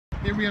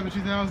Here we have a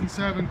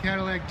 2007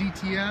 Cadillac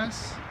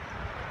DTS.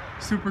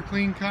 Super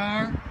clean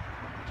car.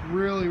 It's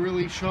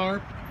really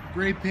sharp.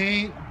 Gray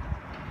paint.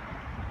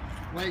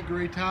 Light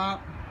gray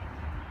top.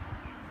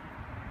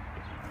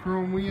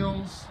 Chrome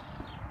wheels.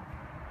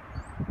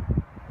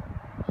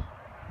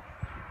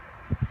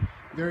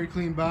 Very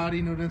clean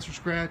body, no dents or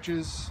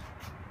scratches.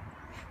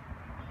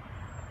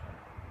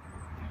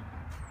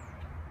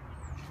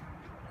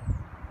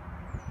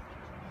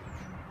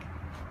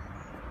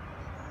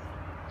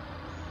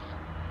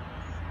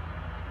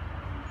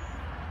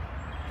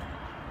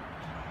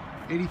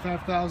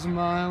 $85,000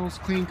 miles,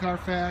 clean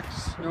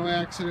Carfax, no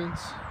accidents.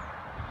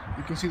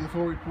 You can see the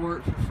full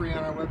report for free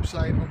on our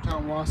website,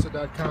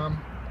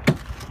 hometownwausau.com.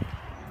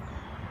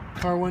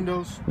 Power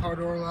windows, power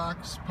door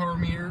locks, power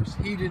mirrors,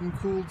 heated and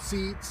cooled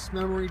seats,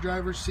 memory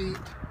driver's seat,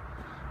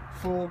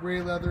 full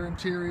gray leather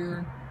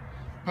interior,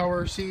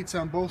 power seats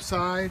on both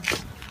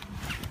sides,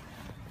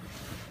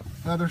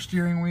 leather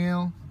steering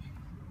wheel,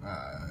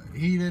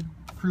 heated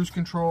cruise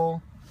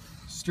control,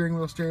 steering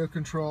wheel stereo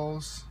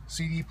controls,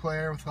 CD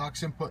player with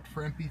aux input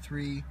for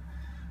MP3,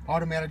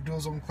 automatic dual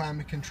zone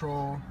climate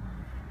control,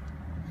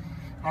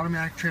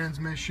 automatic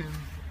transmission,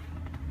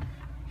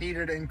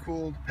 heated and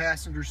cooled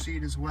passenger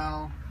seat as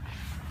well.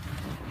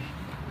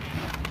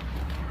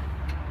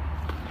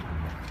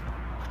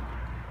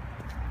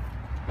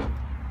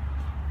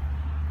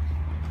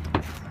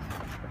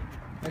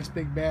 Nice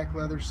big back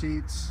leather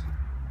seats,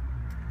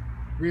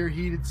 rear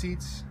heated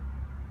seats.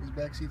 These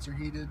back seats are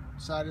heated,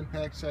 side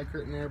impact, side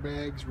curtain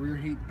airbags, rear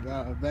heat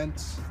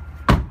vents,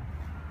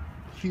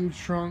 huge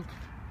trunk,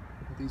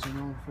 what these are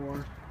known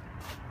for.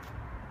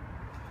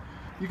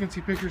 You can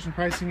see pictures and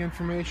pricing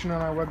information on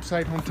our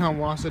website,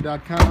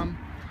 hometownwausau.com.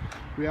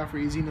 We offer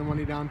easy, no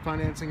money down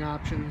financing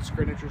options,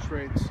 great interest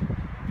rates.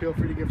 Feel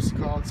free to give us a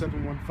call at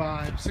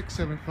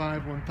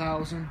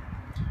 715-675-1000.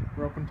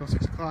 We're open until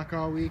 6 o'clock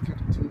all week,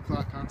 until 2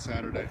 o'clock on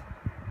Saturday.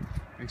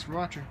 Thanks for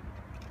watching.